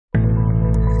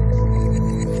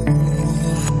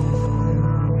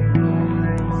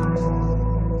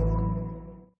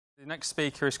next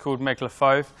speaker is called Meg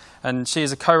LaFauve, and she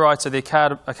is a co-writer of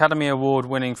the Academy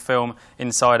Award-winning film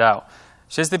Inside Out.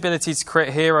 She has the ability to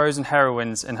create heroes and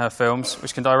heroines in her films,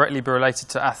 which can directly be related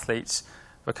to athletes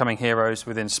becoming heroes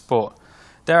within sport.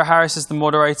 Dara Harris is the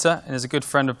moderator and is a good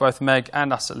friend of both Meg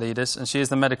and us at Leaders, and she is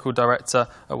the medical director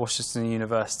at Washington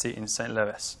University in St.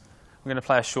 Louis. I'm going to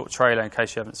play a short trailer in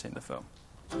case you haven't seen the film.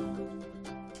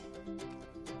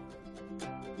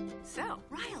 So,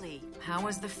 Riley, how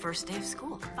was the first day of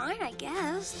school? Fine, I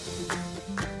guess.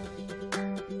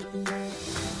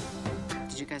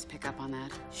 Did you guys pick up on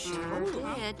that?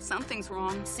 Sure did. Something's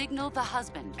wrong. Signal the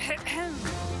husband.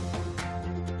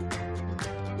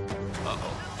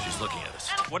 Uh-oh, she's looking at us.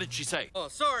 What did she say? Oh,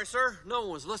 sorry, sir. No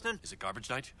one was listening. Is it garbage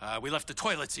night? We left the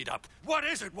toilet seat up. What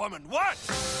is it, woman? What?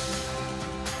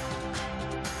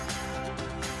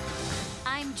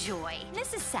 I'm joy.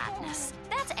 This is sadness.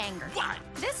 That's anger. What?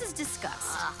 This is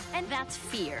disgust. And that's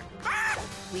fear.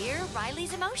 We're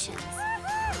Riley's emotions.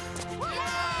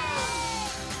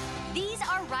 These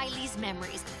are Riley's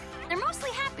memories. They're mostly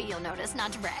happy, you'll notice,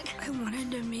 not to brag. I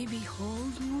wanted to maybe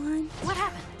hold one. What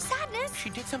happened? Sadness? She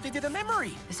did something to the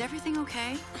memory. Is everything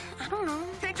okay? I don't know.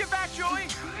 Take it back, Joy.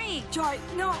 Trying. Joy,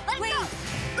 no, Let wait. go.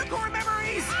 The core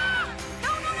memories. No.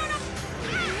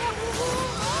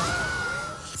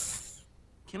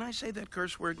 Can I say that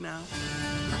curse word now?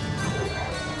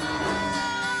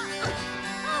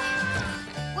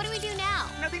 What do we do now?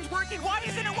 Nothing's working. Why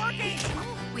isn't it working?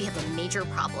 We have a major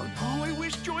problem. Oh, I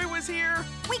wish Joy was here.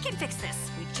 We can fix this.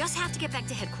 We just have to get back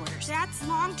to headquarters. That's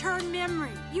long-term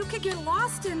memory. You could get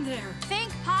lost in there.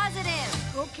 Think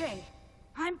positive. Okay.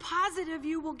 I'm positive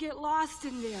you will get lost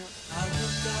in there.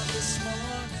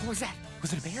 What was that?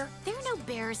 Was it a bear? There are no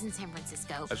bears in San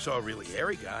Francisco. I saw a really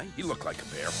hairy guy. He looked like a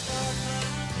bear.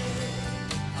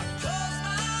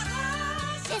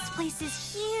 This place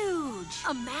is huge.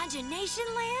 Imagination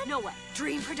Land? No way.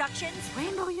 Dream Productions?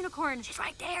 Rainbow Unicorn? She's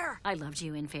right there. I loved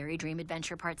you in Fairy Dream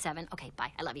Adventure Part 7. Okay,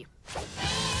 bye. I love you.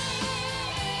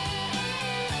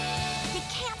 You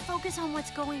can't focus on what's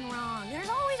going wrong. There's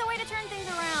always a way to turn things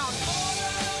around.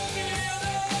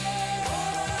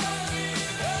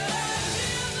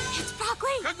 It's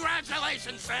Broccoli.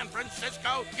 Congratulations, San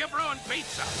Francisco. You've ruined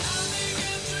pizza.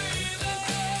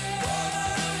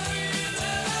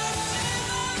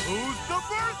 Who's the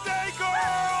birthday girl?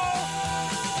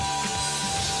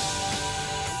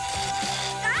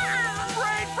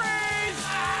 Brain freeze!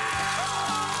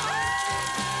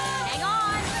 Hang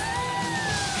on.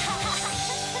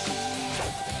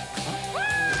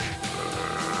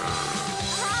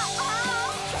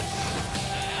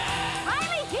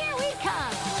 Riley, here we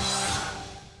come.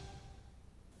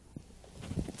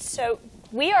 So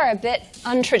we are a bit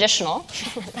untraditional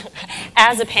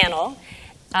as a panel.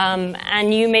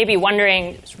 And you may be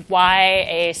wondering why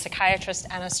a psychiatrist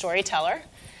and a storyteller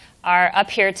are up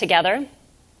here together.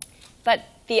 But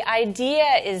the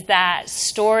idea is that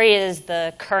story is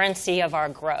the currency of our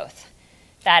growth,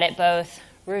 that it both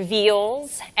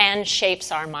reveals and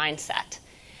shapes our mindset.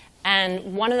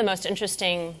 And one of the most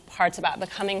interesting parts about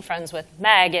becoming friends with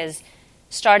Meg is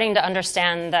starting to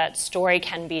understand that story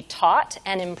can be taught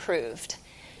and improved.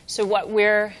 So what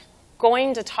we're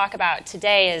going to talk about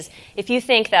today is if you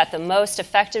think that the most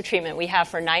effective treatment we have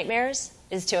for nightmares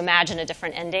is to imagine a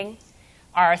different ending,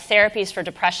 our therapies for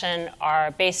depression are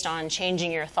based on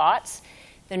changing your thoughts,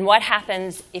 then what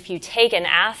happens if you take an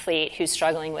athlete who's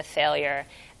struggling with failure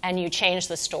and you change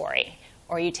the story,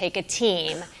 or you take a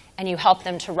team and you help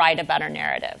them to write a better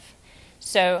narrative?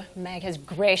 So Meg has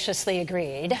graciously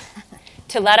agreed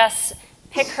to let us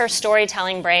pick her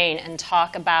storytelling brain and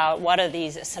talk about what are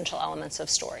these essential elements of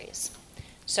stories.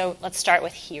 So let's start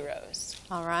with heroes.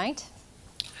 All right.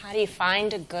 How do you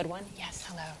find a good one? Yes,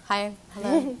 hello. Hi,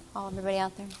 hello, everybody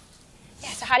out there.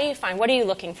 Yeah, so how do you find, what are you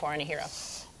looking for in a hero?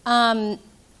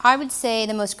 I would say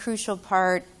the most crucial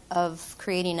part of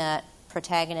creating a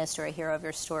protagonist or a hero of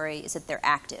your story is that they're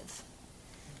active.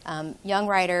 Young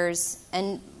writers,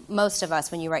 and most of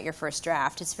us when you write your first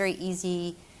draft, it's very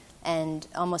easy and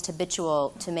almost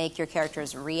habitual to make your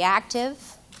characters reactive.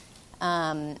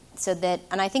 And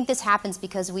I think this happens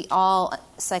because we all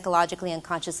psychologically and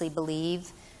consciously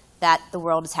believe that the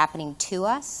world is happening to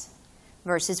us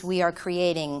versus we are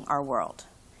creating our world.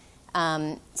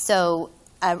 So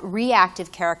a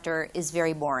reactive character is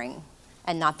very boring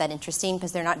and not that interesting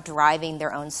because they're not driving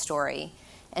their own story.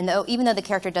 And even though the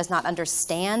character does not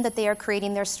understand that they are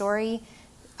creating their story,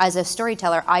 as a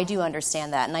storyteller, I do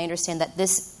understand that. And I understand that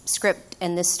this script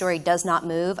and this story does not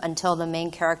move until the main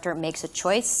character makes a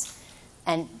choice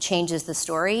and changes the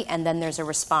story, and then there's a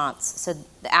response. So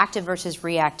the active versus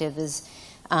reactive is,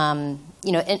 and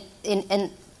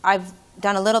I've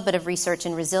done a little bit of research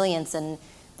in resilience, and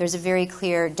there's a very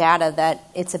clear data that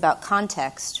it's about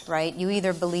context, right? You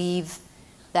either believe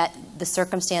that the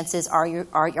circumstances are your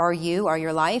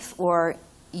life, or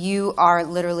you are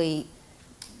literally,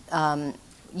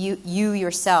 you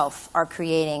yourself are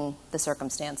creating the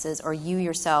circumstances, or you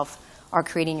yourself are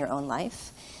creating your own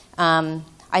life.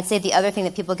 I'd say the other thing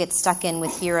that people get stuck in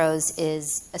with heroes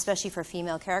is, especially for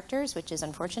female characters, which is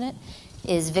unfortunate,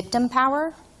 is victim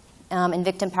power. And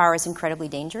victim power is incredibly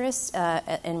dangerous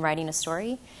in writing a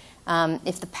story.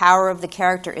 If the power of the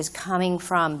character is coming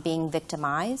from being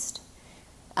victimized,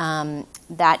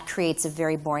 that creates a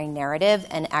very boring narrative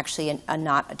and actually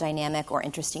not a dynamic or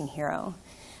interesting hero.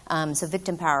 So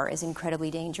victim power is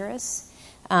incredibly dangerous.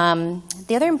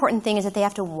 The other important thing is that they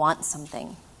have to want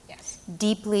something. Yes.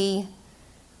 Deeply,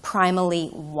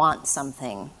 primally want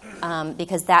something,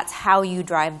 because that's how you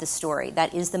drive the story.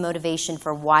 That is the motivation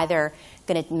for why they're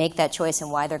going to make that choice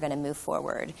and why they're going to move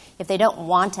forward. If they don't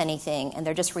want anything and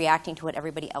they're just reacting to what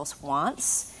everybody else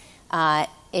wants,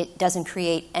 it doesn't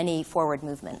create any forward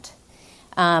movement.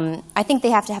 I think they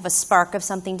have to have a spark of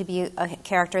something to be a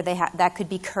character. That could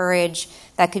be courage,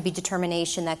 that could be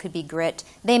determination, that could be grit.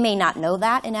 They may not know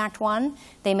that in Act 1.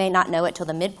 They may not know it till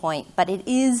the midpoint, but it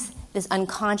is this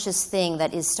unconscious thing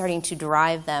that is starting to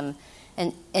drive them.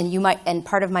 And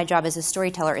part of my job as a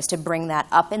storyteller is to bring that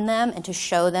up in them and to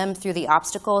show them through the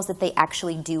obstacles that they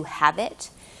actually do have it.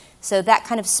 So that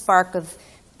kind of spark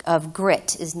of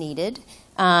grit is needed.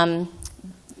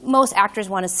 Most actors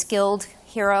want a skilled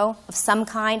hero of some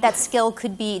kind. That skill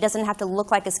doesn't have to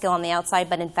look like a skill on the outside,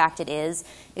 but in fact it is.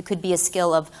 It could be a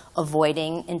skill of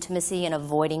avoiding intimacy and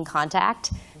avoiding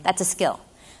contact. That's a skill.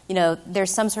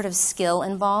 There's some sort of skill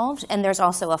involved, and there's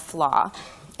also a flaw.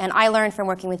 And I learned from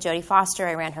working with Jodie Foster,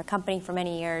 I ran her company for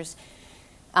many years.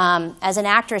 As an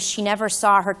actress, she never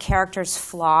saw her character's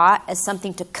flaw as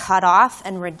something to cut off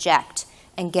and reject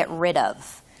and get rid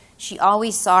of. She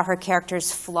always saw her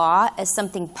character's flaw as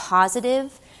something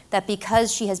positive, that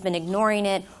because she has been ignoring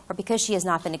it, or because she has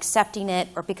not been accepting it,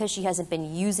 or because she hasn't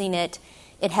been using it,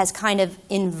 it has kind of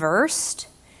inversed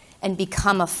and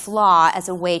become a flaw as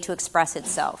a way to express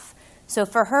itself. So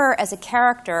for her, as a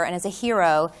character and as a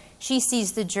hero, she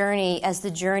sees the journey as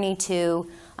the journey to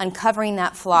uncovering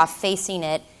that flaw, facing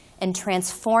it, and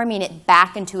transforming it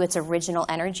back into its original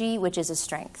energy, which is a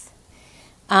strength.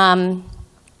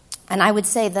 And I would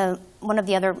say one of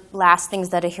the other last things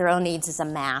that a hero needs is a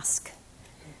mask.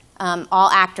 All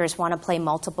actors want to play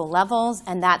multiple levels,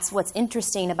 and that's what's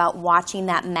interesting about watching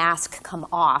that mask come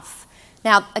off.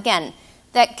 Now, again,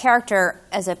 that character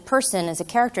as a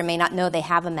character may not know they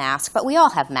have a mask, but we all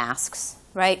have masks,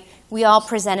 right? We all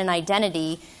present an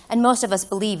identity, and most of us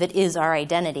believe it is our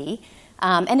identity.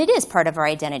 And it is part of our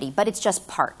identity, but it's just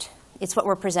part. It's what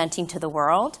we're presenting to the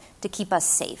world to keep us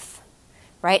safe,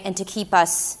 right? And to keep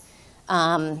us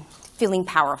feeling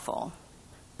powerful.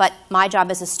 But my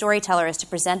job as a storyteller is to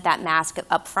present that mask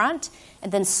up front,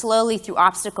 and then slowly through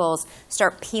obstacles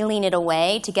start peeling it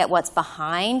away to get what's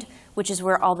behind, which is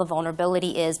where all the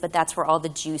vulnerability is, but that's where all the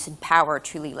juice and power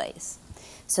truly lays.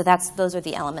 So those are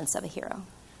the elements of a hero.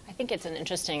 I think it's an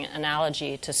interesting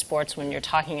analogy to sports when you're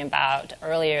talking about,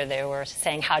 earlier they were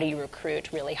saying, how do you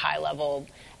recruit really high-level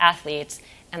athletes?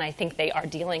 And I think they are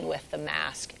dealing with the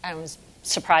mask. I was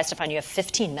surprised to find you have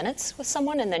 15 minutes with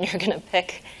someone, and then you're going to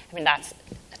pick. That's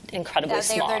incredibly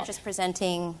small. They're just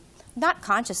presenting, not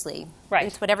consciously. Right.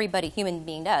 It's what every human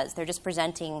being does. They're just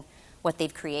presenting what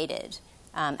they've created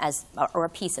or a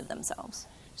piece of themselves.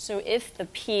 So if the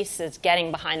piece is getting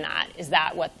behind that, is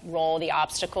that what role the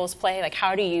obstacles play? Like,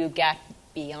 how do you get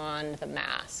beyond the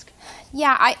mask?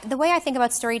 Yeah, the way I think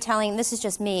about storytelling, this is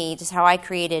just me, just how I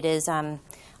create it, is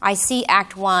I see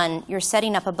Act 1, you're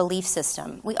setting up a belief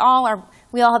system. We all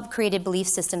have created belief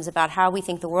systems about how we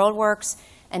think the world works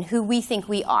and who we think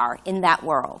we are in that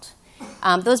world.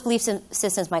 Those belief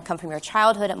systems might come from your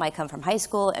childhood, it might come from high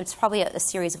school, it's probably a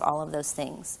series of all of those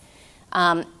things.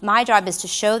 My job is to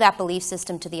show that belief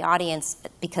system to the audience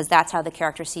because that's how the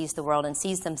character sees the world and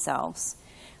sees themselves.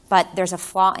 But there's a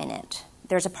flaw in it.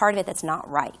 There's a part of it that's not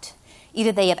right.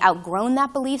 Either they have outgrown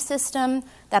that belief system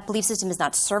is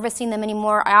not servicing them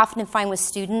anymore. I often find with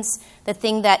students, the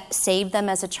thing that saved them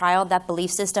as a child, that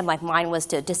belief system, like mine, was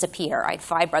to disappear. I had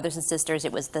 5 brothers and sisters.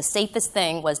 It was the safest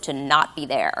thing was to not be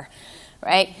there,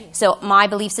 right? So my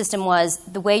belief system was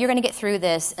the way you're going to get through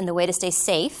this and the way to stay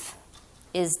safe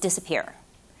is disappear.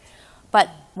 But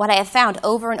what I have found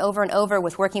over and over and over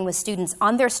with working with students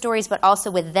on their stories, but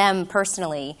also with them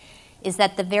personally, is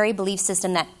that the very belief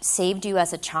system that saved you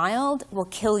as a child will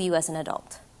kill you as an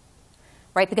adult.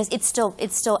 right? Because it's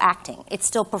still acting, it's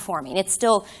still performing, it's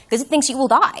still, because it thinks you will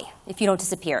die if you don't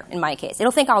disappear, in my case.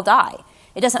 It'll think I'll die.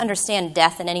 It doesn't understand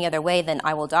death in any other way than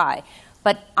I will die.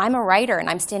 But I'm a writer, and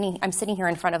I'm sitting here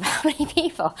in front of how many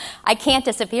people? I can't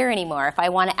disappear anymore. If I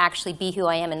want to actually be who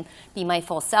I am and be my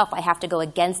full self, I have to go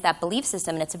against that belief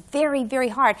system, and it's very, very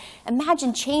hard.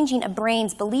 Imagine changing a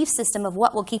brain's belief system of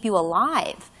what will keep you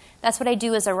alive. That's what I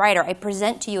do as a writer. I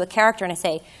present to you a character, and I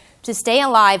say, to stay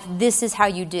alive, this is how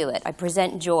you do it. I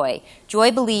present Joy.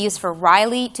 Joy believes for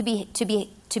Riley to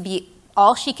be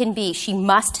all she can be, she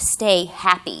must stay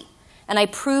happy. And I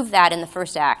prove that in the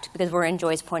first act because we're in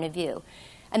Joy's point of view.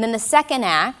 And then the second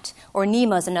act, or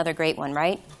Nemo's another great one,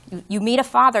 right? You meet a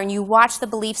father and you watch the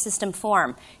belief system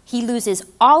form. He loses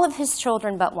all of his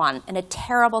children but one in a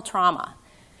terrible trauma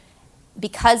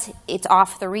because it's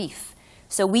off the reef.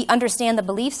 So we understand the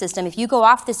belief system. If you go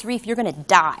off this reef, you're going to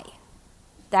die.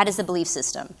 That is the belief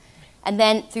system. And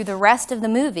then through the rest of the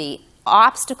movie,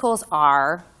 obstacles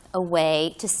are a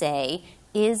way to say,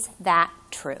 is that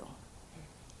true?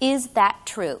 Is that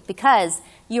true? Because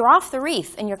you're off the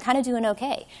reef and you're kind of doing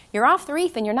okay. You're off the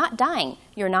reef and you're not dying.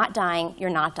 You're not dying.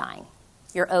 You're not dying.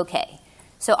 You're okay.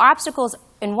 So obstacles,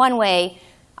 in one way,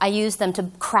 I use them to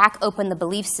crack open the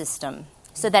belief system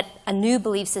so that a new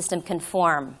belief system can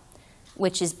form,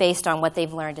 which is based on what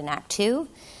they've learned in Act 2.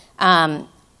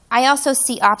 I also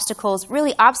see obstacles.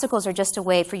 Really, obstacles are just a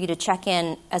way for you to check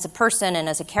in as a person and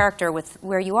as a character with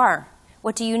where you are.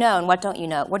 What do you know and what don't you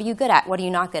know? What are you good at? What are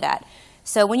you not good at?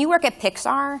 So when you work at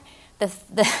Pixar,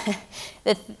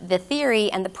 the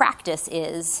theory and the practice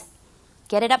is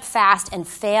get it up fast and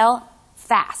fail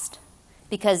fast.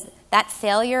 Because that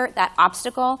failure, that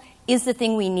obstacle, is the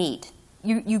thing we need.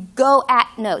 You go at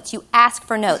notes. You ask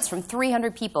for notes from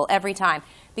 300 people every time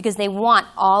because they want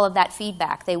all of that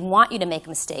feedback. They want you to make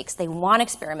mistakes. They want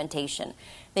experimentation.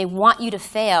 They want you to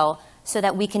fail so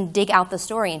that we can dig out the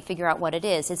story and figure out what it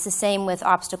is. It's the same with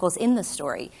obstacles in the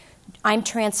story. I'm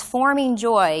transforming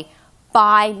Joy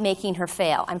by making her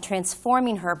fail. I'm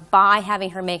transforming her by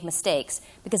having her make mistakes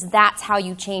because that's how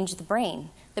you change the brain.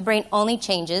 The brain only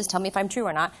changes, tell me if I'm true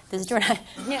or not, this is true or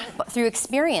not, through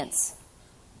experience.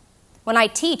 When I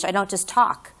teach, I don't just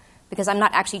talk because I'm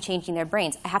not actually changing their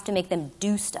brains. I have to make them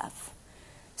do stuff.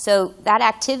 So that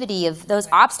activity of those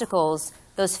obstacles,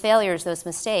 those failures, those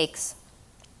mistakes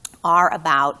are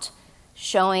about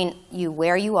showing you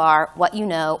where you are, what you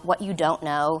know, what you don't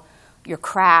know, your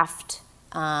craft.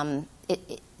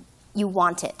 You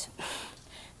want it.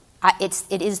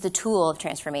 It is the tool of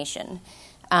transformation.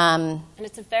 And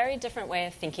it's a very different way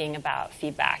of thinking about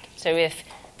feedback. So if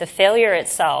the failure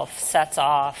itself sets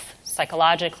off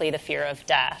psychologically the fear of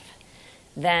death,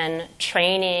 then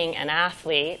training an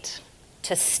athlete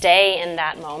to stay in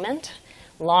that moment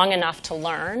long enough to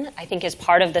learn, I think, is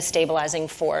part of the stabilizing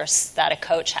force that a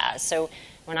coach has. So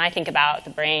when I think about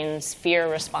the brain's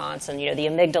fear response and the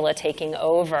amygdala taking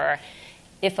over,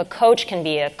 if a coach can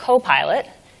be a co-pilot,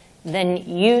 then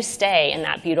you stay in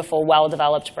that beautiful,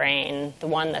 well-developed brain, the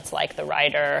one that's like the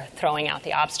writer throwing out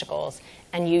the obstacles,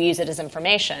 and you use it as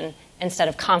information instead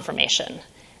of confirmation.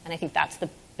 And I think that's the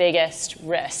biggest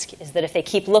risk, is that if they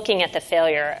keep looking at the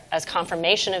failure as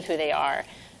confirmation of who they are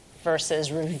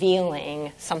versus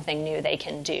revealing something new they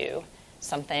can do,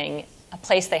 a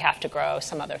place they have to grow,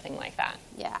 some other thing like that.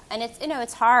 Yeah, and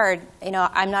it's hard.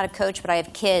 I'm not a coach, but I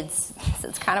have kids, so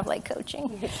it's kind of like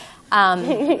coaching.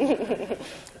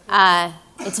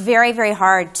 It's very, very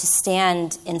hard to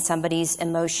stand in somebody's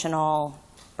emotional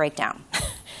breakdown,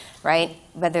 right?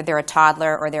 Whether they're a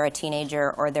toddler or they're a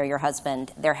teenager or they're your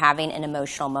husband, they're having an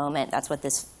emotional moment. That's what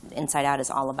this Inside Out is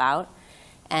all about.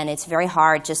 And it's very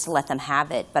hard just to let them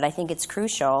have it, but I think it's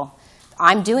crucial.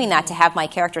 I'm doing that to have my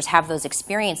characters have those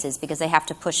experiences because they have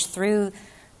to push through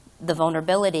the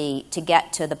vulnerability to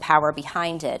get to the power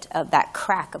behind it, of that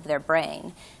crack of their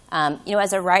brain.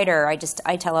 As a writer,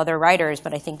 I tell other writers,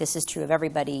 but I think this is true of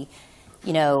everybody,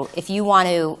 if you want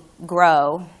to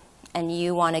grow and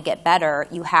you want to get better,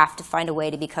 you have to find a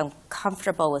way to become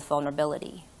comfortable with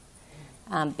vulnerability.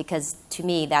 Because to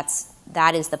me,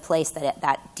 that is the place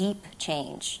that deep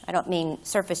change, I don't mean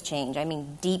surface change, I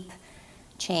mean deep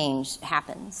change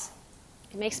happens.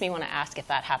 It makes me want to ask if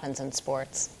that happens in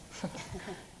sports.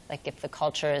 Like if the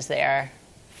culture is there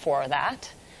for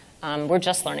that. We're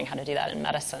just learning how to do that in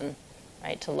medicine,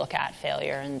 right, to look at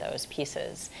failure in those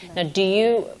pieces. Now,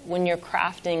 when you're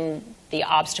crafting the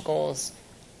obstacles,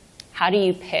 how do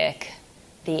you pick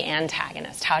the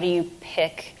antagonist? How do you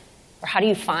pick, or how do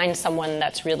you find someone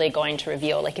that's really going to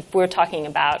reveal? Like if we're talking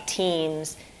about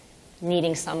teams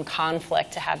needing some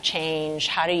conflict to have change,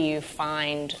 how do you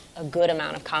find a good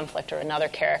amount of conflict or another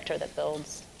character that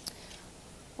builds?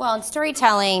 Well, in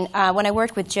storytelling, when I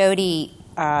worked with Jodie,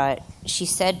 she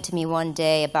said to me one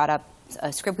day about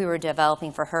a script we were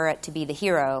developing for her to be the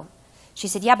hero. She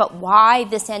said, yeah, but why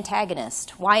this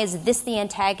antagonist? Why is this the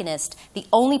antagonist, the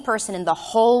only person in the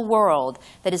whole world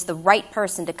that is the right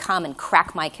person to come and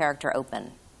crack my character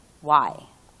open? Why?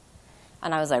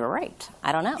 And I was like, right,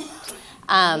 I don't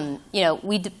know.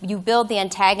 You build the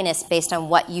antagonist based on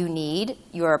what you need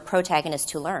your protagonist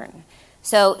to learn.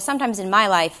 So sometimes in my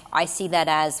life, I see that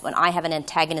as when I have an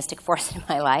antagonistic force in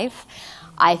my life,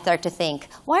 I start to think,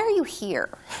 why are you here?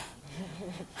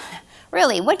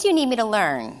 Really, what do you need me to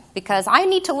learn? Because I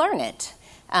need to learn it.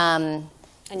 And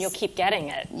you'll keep getting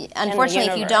it.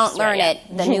 Unfortunately, if you don't learn it,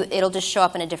 then it'll just show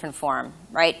up in a different form,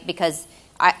 right? Because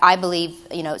I believe,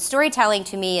 storytelling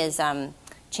to me is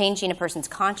changing a person's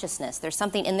consciousness. There's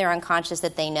something in their unconscious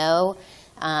that they know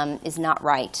is not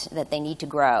right, that they need to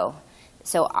grow.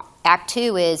 So Act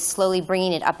 2 is slowly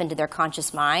bringing it up into their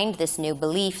conscious mind, this new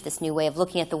belief, this new way of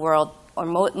looking at the world, or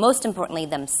most importantly,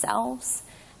 themselves.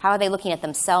 How are they looking at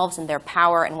themselves and their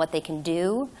power and what they can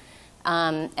do,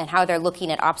 and how they're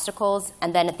looking at obstacles.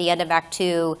 And then at the end of Act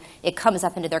 2, it comes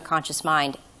up into their conscious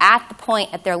mind at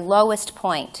their lowest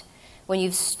point. When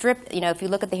you've stripped, if you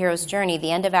look at the hero's journey, the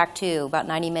end of Act 2, about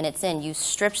 90 minutes in, you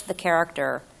stripped the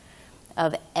character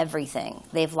of everything.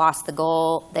 They've lost the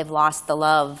goal, they've lost the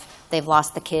love, they've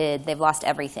lost the kid, they've lost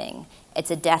everything. It's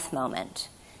a death moment.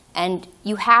 And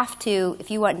you have to,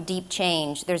 if you want deep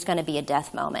change, there's going to be a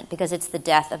death moment because it's the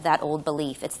death of that old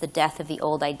belief. It's the death of the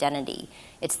old identity.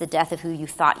 It's the death of who you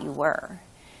thought you were.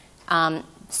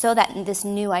 So that this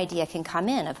new idea can come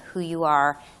in of who you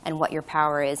are and what your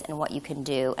power is and what you can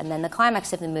do. And then the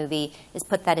climax of the movie is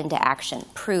put that into action.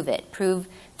 Prove it. Prove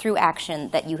through action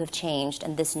that you have changed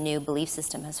and this new belief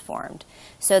system has formed.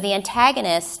 So the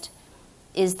antagonist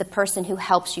is the person who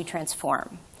helps you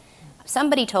transform.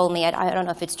 Somebody told me, I don't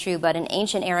know if it's true, but in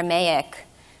ancient Aramaic,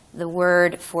 the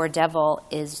word for devil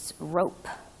is rope.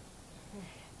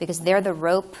 Because they're the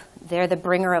rope, they're the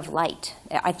bringer of light.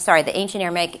 I'm sorry, the ancient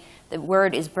Aramaic, the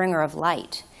word is bringer of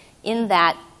light. In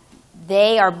that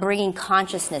they are bringing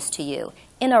consciousness to you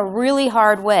in a really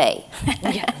hard way.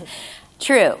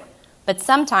 True. But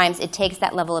sometimes it takes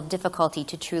that level of difficulty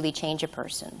to truly change a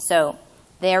person. So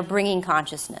they're bringing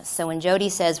consciousness. So when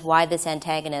Jodie says, why this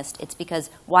antagonist, it's because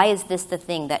why is this the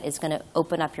thing that is going to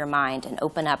open up your mind and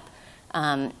open up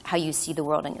how you see the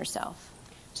world and yourself?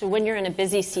 So when you're in a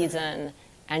busy season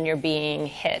and you're being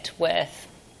hit with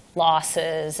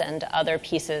losses and other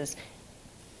pieces,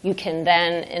 you can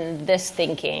then, in this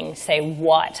thinking, say,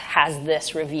 what has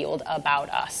this revealed about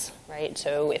us, right?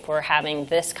 So if we're having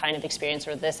this kind of experience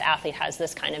or this athlete has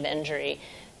this kind of injury,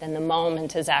 then the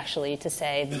moment is actually to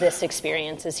say, this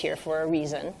experience is here for a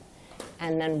reason.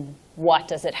 And then what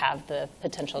does it have the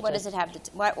potential what to... Does it have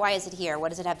to why is it here? What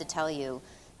does it have to tell you?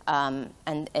 And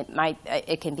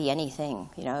it can be anything.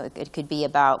 It could be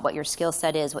about what your skill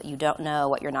set is, what you don't know,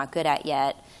 what you're not good at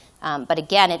yet. But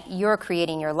again, you're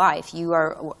creating your life. You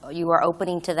are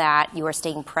opening to that. You are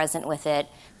staying present with it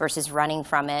versus running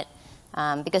from it.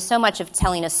 Because so much of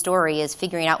telling a story is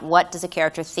figuring out what does a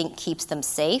character think keeps them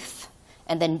safe,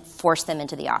 and then force them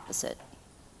into the opposite,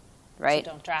 right?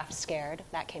 So don't draft scared.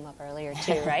 That came up earlier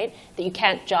too, right? That you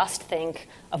can't just think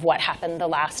of what happened the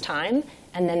last time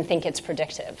and then think it's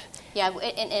predictive. Yeah,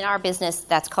 in our business,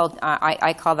 that's called,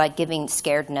 I call that giving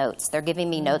scared notes. They're giving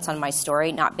me notes on my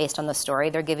story, not based on the story.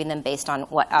 They're giving them based on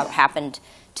what happened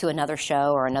to another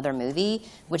show or another movie,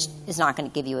 which is not going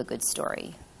to give you a good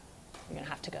story. You're going to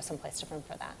have to go someplace different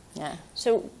for that. Yeah.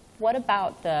 So what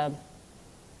about the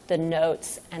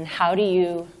notes, and how do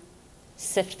you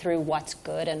sift through what's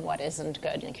good and what isn't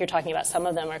good? Like you're talking about, some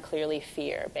of them are clearly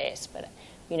fear-based, but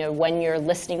when you're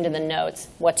listening to the notes,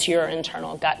 what's your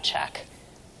internal gut check,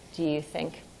 do you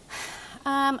think?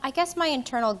 I guess my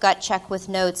internal gut check with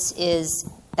notes is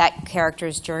that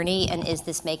character's journey, and is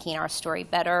this making our story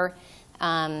better?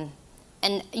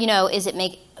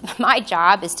 My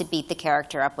job is to beat the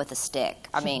character up with a stick.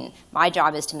 I mean, my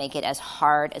job is to make it as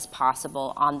hard as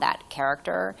possible on that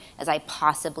character as I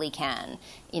possibly can.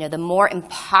 The more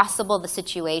impossible the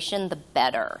situation, the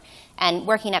better. And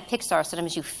working at Pixar,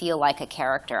 sometimes you feel like a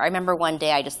character. I remember one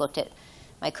day I just looked at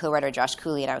my co-writer Josh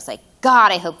Cooley and I was like,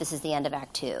 God, I hope this is the end of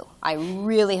Act 2. I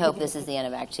really hope this is the end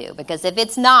of Act 2. Because if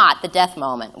it's not the death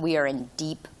moment, we are in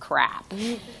deep crap.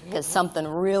 Because something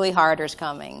really harder is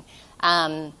coming.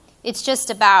 It's just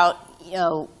about,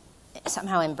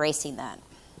 somehow embracing that.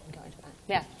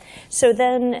 Yeah. So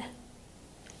then,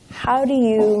 how do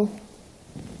you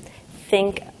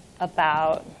think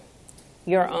about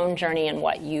your own journey and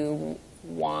what you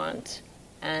want?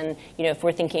 And, if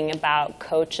we're thinking about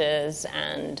coaches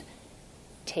and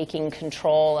taking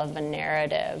control of the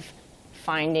narrative,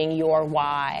 finding your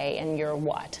why and your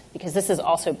what, because this has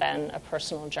also been a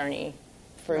personal journey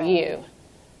for you.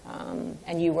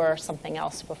 And you were something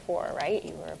else before, right?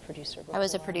 You were a producer before. I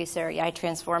was a producer. Yeah, I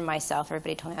transformed myself.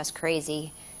 Everybody told me I was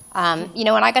crazy. You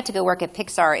know, when I got to go work at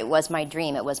Pixar, it was my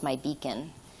dream. It was my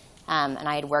beacon. And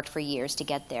I had worked for years to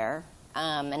get there.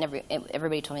 And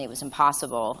everybody told me it was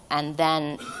impossible. And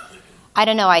then, I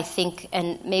don't know, I think,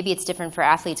 and maybe it's different for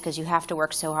athletes because you have to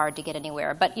work so hard to get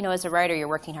anywhere. But, you know, as a writer, you're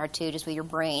working hard too, just with your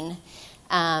brain.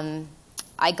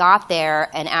 I got there,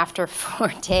 and after 4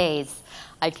 days,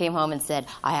 I came home and said,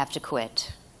 I have to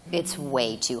quit. It's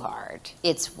way too hard.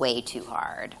 It's way too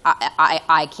hard.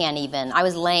 I can't even. I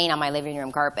was laying on my living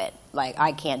room carpet. Like,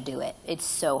 I can't do it. It's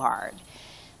so hard.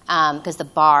 Because the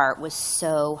bar was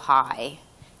so high.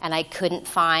 And I couldn't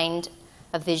find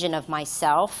a vision of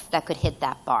myself that could hit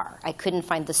that bar. I couldn't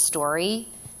find the story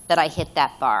that I hit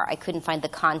that bar. I couldn't find the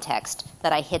context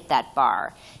that I hit that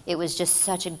bar. It was just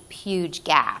such a huge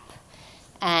gap.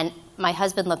 And my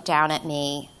husband looked down at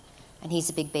me, and he's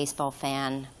a big baseball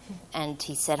fan, and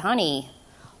he said, honey,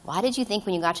 why did you think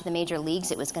when you got to the major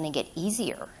leagues it was going to get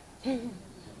easier? And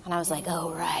I was like,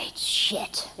 oh, right,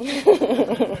 shit.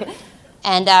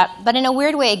 And but in a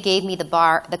weird way, it gave me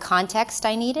the context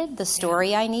I needed, the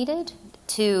story I needed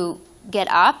to get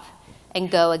up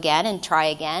and go again and try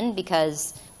again,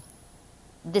 because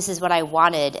this is what I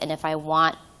wanted, and if I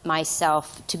want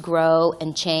myself to grow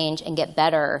and change and get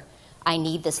better, I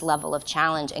need this level of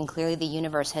challenge, and clearly the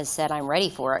universe has said I'm ready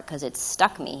for it because it's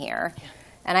stuck me here. Yeah.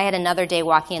 And I had another day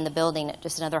walking in the building,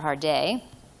 just another hard day,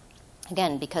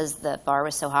 again, because the bar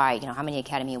was so high, you know, how many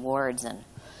Academy Awards, and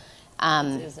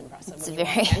it was impressive.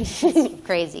 It's very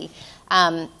crazy.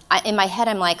 In my head,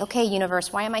 I'm like, okay,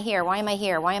 universe, why am I here? Why am I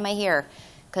here? Why am I here?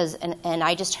 And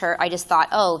I just thought,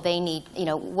 oh, they need, you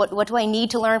know, what do I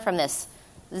need to learn from this?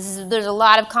 There's a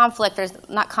lot of conflict. There's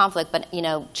not conflict, but, you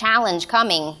know, challenge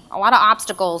coming. A lot of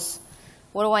obstacles.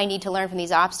 What do I need to learn from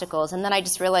these obstacles? And then I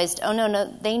just realized, oh,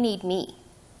 no, they need me,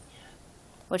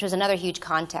 which was another huge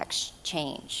context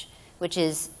change, which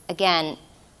is, again,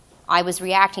 I was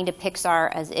reacting to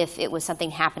Pixar as if it was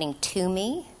something happening to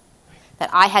me that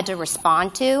I had to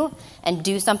respond to and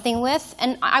do something with.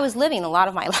 And I was living a lot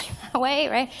of my life that way,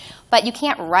 right? But you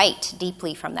can't write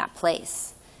deeply from that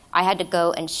place. I had to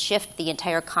go and shift the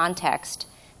entire context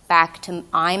back to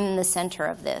I'm in the center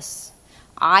of this.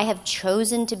 I have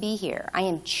chosen to be here. I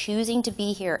am choosing to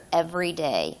be here every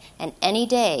day. And any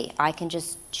day, I can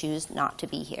just choose not to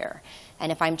be here.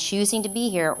 And if I'm choosing to be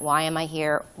here, why am I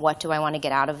here? What do I want to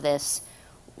get out of this?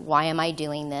 Why am I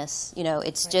doing this? You know,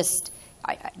 it's just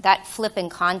that flip in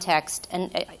context.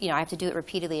 And, you know, I have to do it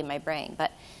repeatedly in my brain.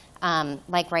 But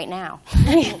like right now.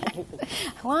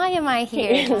 Why am I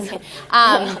here?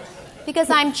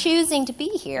 Because I'm choosing to be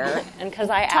here. And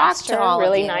because I asked her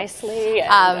really nicely.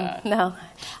 No.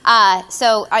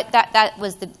 So that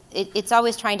was it's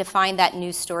always trying to find that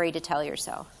new story to tell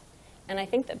yourself. And I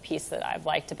think the piece that I've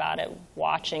liked about it,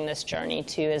 watching this journey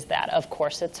too, is that of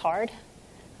course it's hard.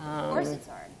 Of course it's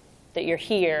hard. That you're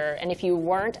here, and if you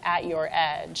weren't at your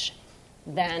edge,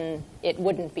 then it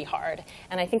wouldn't be hard.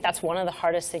 And I think that's one of the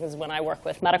hardest things when I work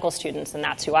with medical students, and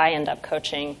that's who I end up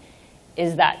coaching,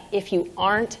 is that if you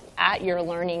aren't at your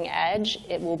learning edge,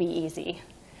 it will be easy.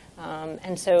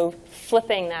 And so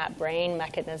flipping that brain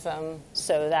mechanism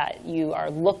so that you are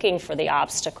looking for the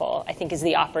obstacle, I think is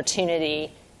the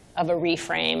opportunity of a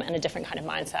reframe and a different kind of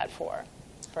mindset for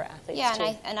athletes too.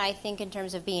 Yeah, and I think in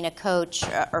terms of being a coach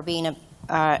or being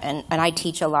and I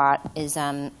teach a lot, is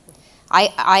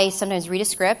I sometimes read a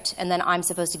script, and then I'm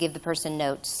supposed to give the person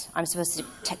notes. I'm supposed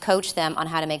to coach them on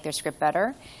how to make their script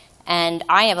better. And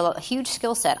I have a huge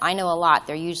skill set. I know a lot.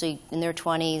 They're usually in their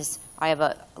 20s. I have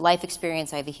a life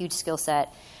experience. I have a huge skill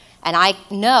set. And I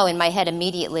know in my head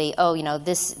immediately, oh, you know,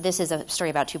 this is a story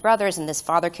about two brothers, and this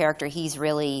father character, he's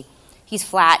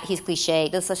flat, he's cliche.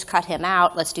 Let's cut him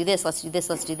out. Let's do this, let's do this,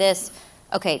 let's do this.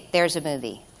 Okay, there's a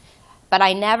movie. But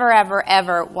I never, ever,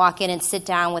 ever walk in and sit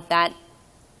down with that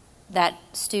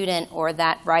student or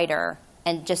that writer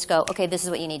and just go, okay, this is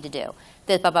what you need to do.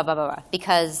 This, blah, blah, blah, blah, blah,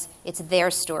 because it's their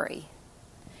story.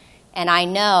 And I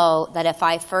know that if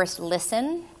I first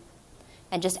listen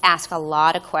and just ask a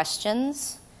lot of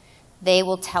questions, they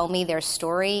will tell me their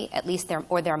story, at least their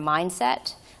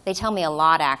mindset. They tell me a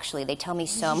lot, actually. They tell me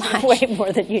so much. Way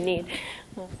more than you need.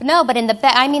 No, but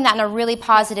I mean that in a really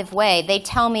positive way. They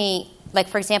tell me, like,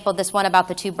 for example, this one about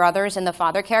the two brothers and the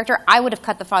father character, I would have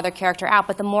cut the father character out,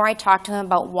 but the more I talked to him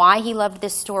about why he loved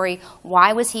this story,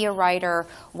 why was he a writer,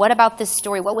 what about this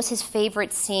story, what was his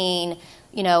favorite scene,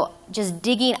 just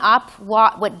digging up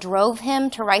what drove him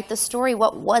to write the story.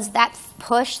 What was that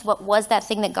push? What was that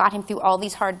thing that got him through all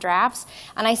these hard drafts?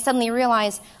 And I suddenly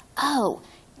realized, oh,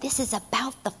 this is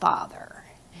about the father.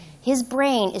 His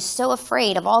brain is so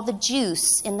afraid of all the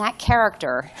juice in that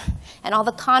character and all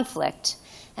the conflict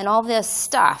and all this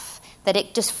stuff that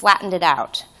it just flattened it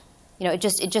out. It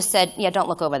just said, yeah, don't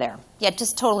look over there. Yeah,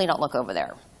 just totally don't look over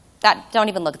there. Don't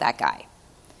even look at that guy.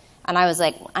 And I was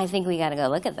like, I think we got to go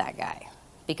look at that guy.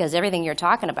 Because everything you're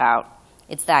talking about,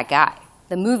 it's that guy.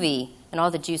 The movie and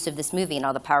all the juice of this movie and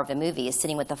all the power of the movie is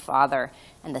sitting with the father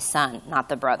and the son, not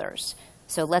the brothers.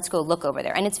 So let's go look over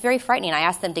there. And it's very frightening. I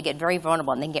asked them to get very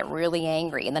vulnerable, and they get really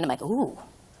angry. And then I'm like, ooh,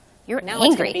 you're now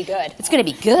angry. It's going to be good. It's going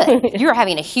to be good. You're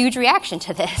having a huge reaction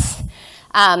to this.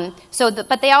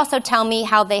 But they also tell me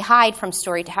how they hide from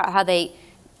story, how they,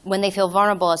 when they feel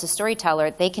vulnerable as a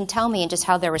storyteller, they can tell me, and just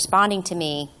how they're responding to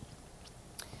me,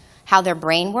 how their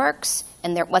brain works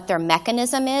and what their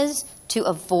mechanism is to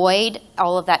avoid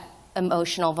all of that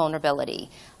emotional vulnerability.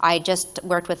 I just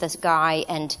worked with this guy,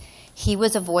 and he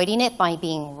was avoiding it by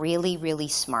being really, really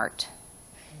smart.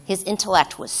 His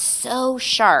intellect was so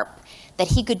sharp that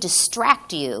he could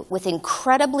distract you with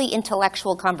incredibly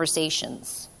intellectual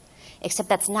conversations. Except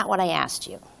that's not what I asked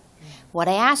you. What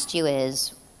I asked you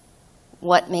is,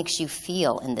 what makes you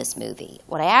feel in this movie?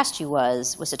 What I asked you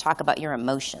was to talk about your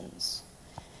emotions,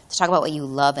 to talk about what you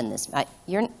love in this. I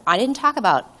didn't talk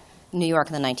about New York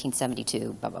in the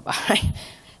 1972, blah, blah, blah.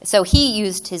 So he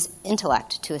used his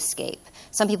intellect to escape.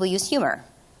 Some people use humor.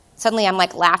 Suddenly I'm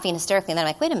like laughing hysterically, and then I'm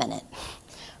like, wait a minute.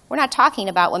 We're not talking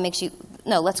about what makes you,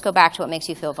 no, let's go back to what makes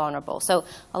you feel vulnerable. So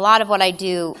a lot of what I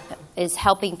do is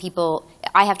helping people.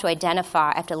 I have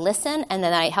to listen, and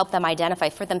then I help them identify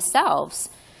for themselves,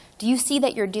 do you see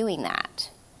that you're doing that?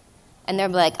 And they're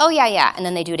like, oh, yeah, and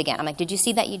then they do it again. I'm like, did you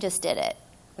see that you just did it?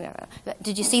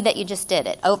 Did you see that you just did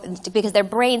it? Oh, because their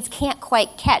brains can't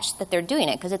quite catch that they're doing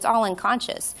it because it's all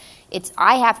unconscious.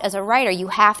 As a writer, you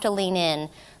have to lean in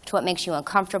to what makes you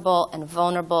uncomfortable and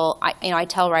vulnerable. I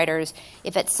tell writers,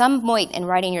 if at some point in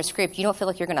writing your script you don't feel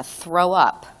like you're going to throw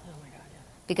up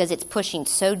because it's pushing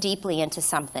so deeply into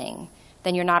something,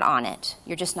 then you're not on it.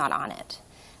 You're just not on it.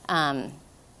 I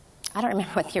don't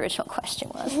remember what the original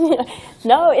question was.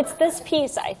 No, it's this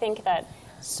piece. I think that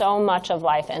so much of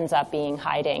life ends up being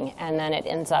hiding, and then it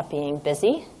ends up being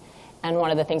busy. And one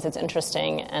of the things that's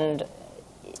interesting and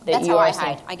that's how I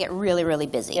hide. I get really, really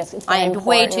busy. Yes, I am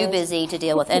way too busy to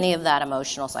deal with any of that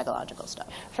emotional, psychological stuff.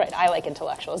 Right. I like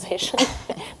intellectualization,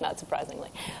 not surprisingly.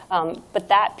 But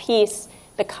that piece,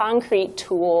 the concrete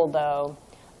tool, though,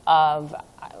 of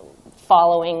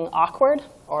following awkward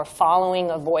or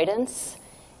following avoidance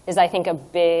is, I think, a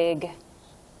big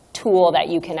tool that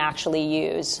you can actually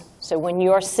use. So when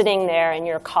you're sitting there and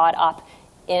you're caught up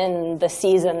in the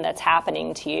season that's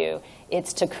happening to you,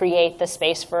 it's to create the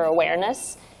space for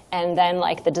awareness, and then,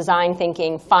 like the design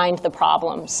thinking, find the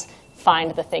problems,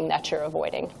 find the thing that you're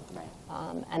avoiding,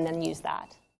 and then use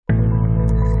that.